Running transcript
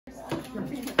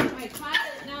Alright,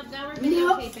 now we're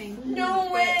videotaping.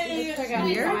 No way!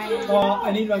 Weird? Oh,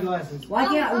 I need my glasses. Why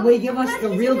can't we give us the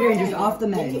real Grangers off the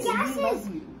meds? Well, I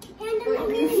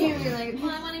want to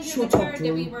give the card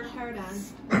that we worked hard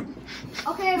on.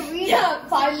 Okay, read it.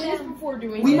 5 minutes before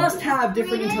doing We it. must have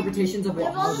different interpretations of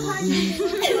what hard means.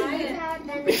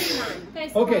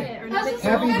 Okay.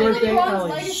 Happy birthday,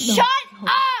 Ellie. Shut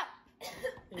up!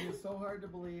 It is so hard to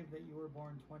believe that you were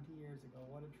born 20 years ago.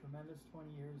 What a tremendous 20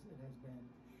 years it has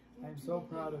been. I'm so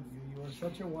proud of you. You are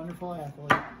such a wonderful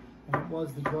athlete, and it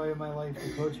was the joy of my life to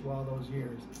coach you all those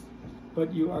years.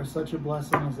 But you are such a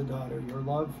blessing as a daughter. Your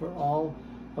love for all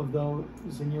of those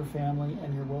in your family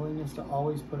and your willingness to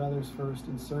always put others first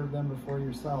and serve them before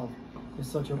yourself is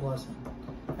such a blessing.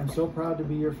 I'm so proud to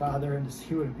be your father and to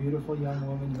see what a beautiful young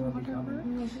woman you are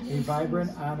becoming. A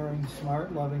vibrant, honoring,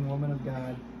 smart, loving woman of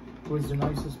God who is the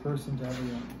nicest person to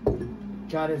everyone.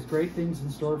 God has great things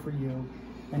in store for you,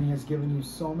 and He has given you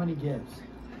so many gifts.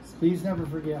 Please never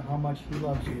forget how much He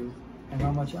loves you and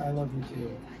how much I love you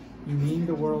too. You mean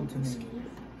the world to me.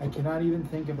 I cannot even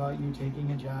think about you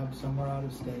taking a job somewhere out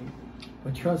of state,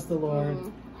 but trust the Lord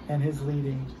and His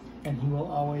leading, and He will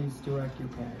always direct your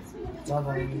path. Love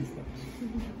all these things.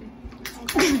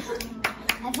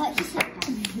 I thought you said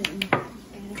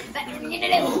that.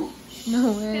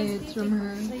 No way, it's from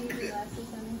her.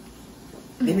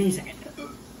 Give me a second.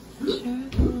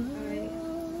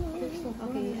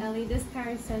 Okay, Ellie, this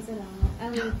card says it all.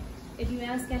 Ellie, if you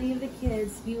ask any of the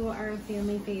kids, you are a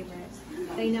family favorite.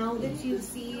 They know that you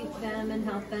see them and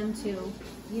help them too.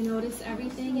 You notice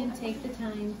everything and take the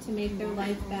time to make their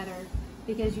life better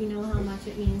because you know how much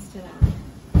it means to them.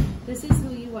 This is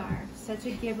who you are, such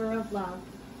a giver of love.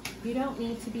 You don't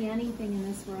need to be anything in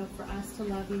this world for us to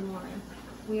love you more.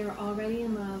 We are already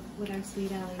in love with our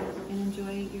sweet Ellie and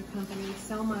enjoy your company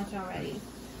so much already.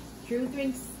 Drew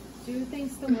thinks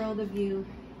the world of you.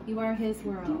 You are his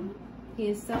world. He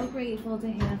is so grateful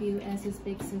to have you as his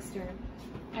big sister.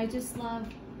 I just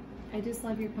love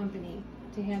your company,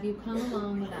 to have you come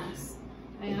along with us.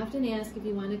 I often ask if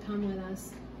you want to come with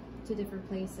us to different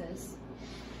places.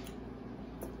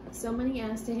 So many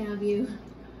ask to have you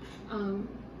come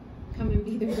and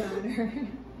be their daughter.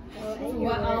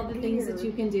 All the things that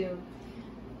you can do.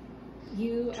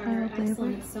 You are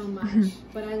excellent so much,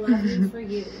 but I love you for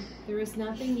you. There is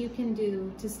nothing you can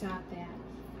do to stop that.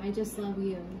 I just love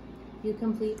you. You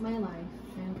complete my life.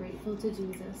 I'm grateful to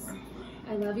Jesus.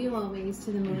 I love you always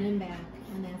to the moon and back,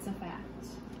 and that's a fact.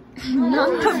 Not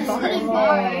the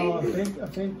bar. Oh, a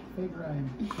fake rhyme.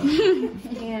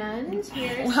 And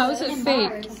here's How is it fake?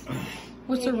 bars.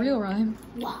 What's a real rhyme?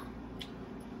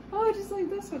 Oh, just like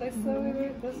this one. I saw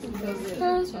it. This one does it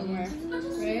somewhere,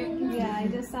 right? Yeah, I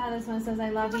just saw this one. It says, I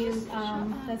love you.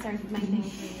 That's my thing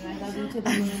for you. I love you to the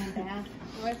moon and back.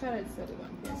 Oh, I thought I'd said it on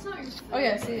here. Oh,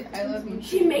 yeah, see, I love you.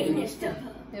 She's making it stuff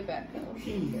up. Yeah, back.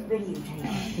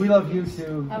 We love you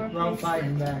too. Round 5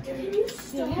 and back. I like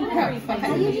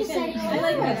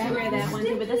that you wear that one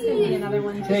too, but this could be another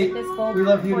one. Kate, This gold we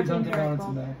love you to 14 Dunkin' karat Donuts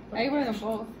and gold. back. I wear them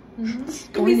both.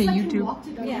 Going to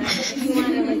YouTube. Yeah, if you want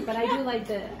to, like, but I do like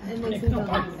the, it makes me feel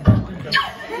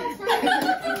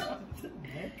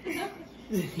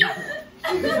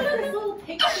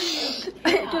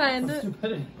Can I end it?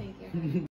 Thank you.